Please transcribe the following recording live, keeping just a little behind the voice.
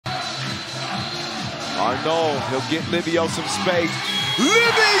Arnaud, he'll get Livio some space.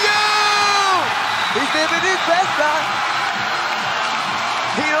 Livio! He's living his best life.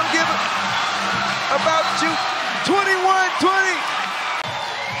 He don't give about you. 21-20.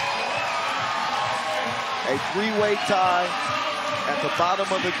 A three-way tie at the bottom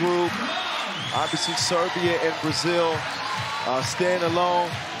of the group. Obviously, Serbia and Brazil stand alone.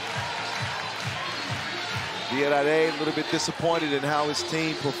 Vienna a little bit disappointed in how his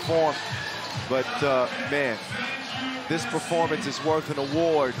team performed. But, man, this performance is worth an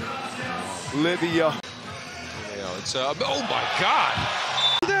award. Livio. It's oh my God!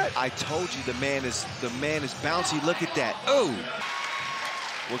 I told you the man is bouncy. Look at that. Oh,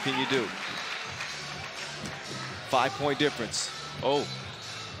 what can you do? 5-point difference. Oh,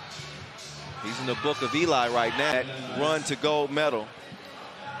 he's in the book of Eli right now. That run to gold medal,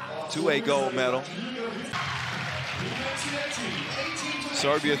 to a gold medal.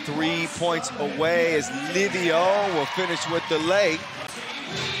 Serbia 3 points away as Livio will finish with the lay.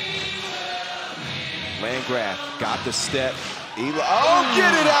 Landgraf got the step. Eli, oh,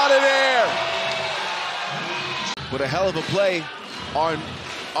 get it out of there! With a hell of a play,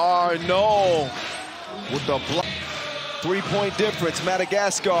 Arnaud with the block. 3-point difference,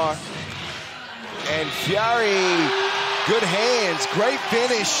 Madagascar. And Fiori, good hands, great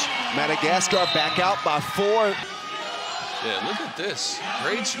finish. Madagascar back out by 4. Yeah, look at this.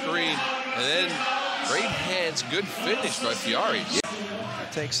 Great screen, and then great hands, good finish by Fiori. Yeah.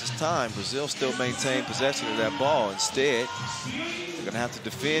 It takes his time. Brazil still maintain possession of that ball. Instead, they're going to have to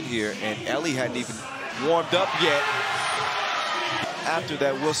defend here, and Ellie hadn't even warmed up yet after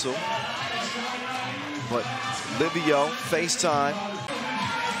that whistle. But Livio, FaceTime.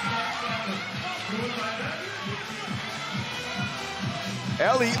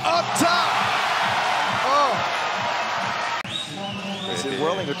 Ellie up top. Oh. Is it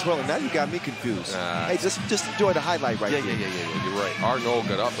whirling or twirling? Now you got me confused. Hey, just enjoy the highlight right there. Yeah. You're right. Arnaud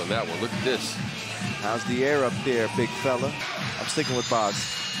got up on that one. Look at this. How's the air up there, big fella? I'm sticking with Boz.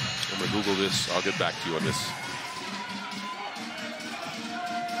 I'm going to Google this. I'll get back to you on this.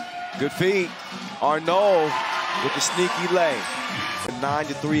 Good feed. Arnaud with the sneaky lay. A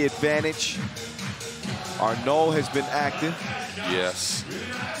 9-3 advantage. Arnaud has been active. Yes.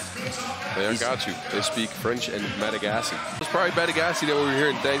 They got you. They speak French and Madagascar. It's probably Madagascar that we were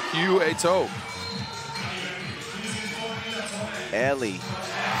hearing. Thank you, Eto. Ellie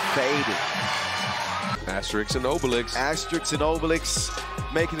faded. Asterix and Obelix. Asterix and Obelix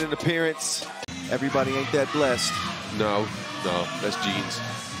making an appearance. Everybody ain't that blessed. No, that's jeans.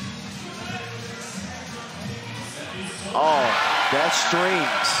 Oh, that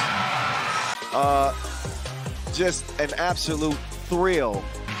strings. Just an absolute thrill.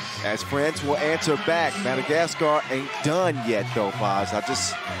 As France will answer back. Madagascar ain't done yet, though, Boz.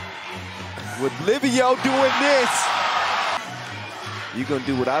 With Livio doing this, you're going to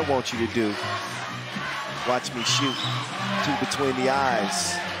do what I want you to do. Watch me shoot. 2 between the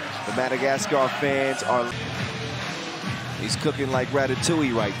eyes. The Madagascar fans are... He's cooking like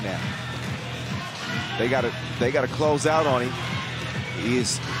ratatouille right now. They gotta close out on him. He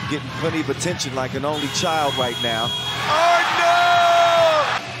is getting plenty of attention like an only child right now. Oh, no!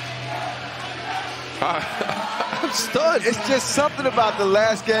 I'm stunned. It's just something about the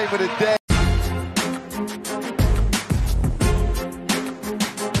last game of the day.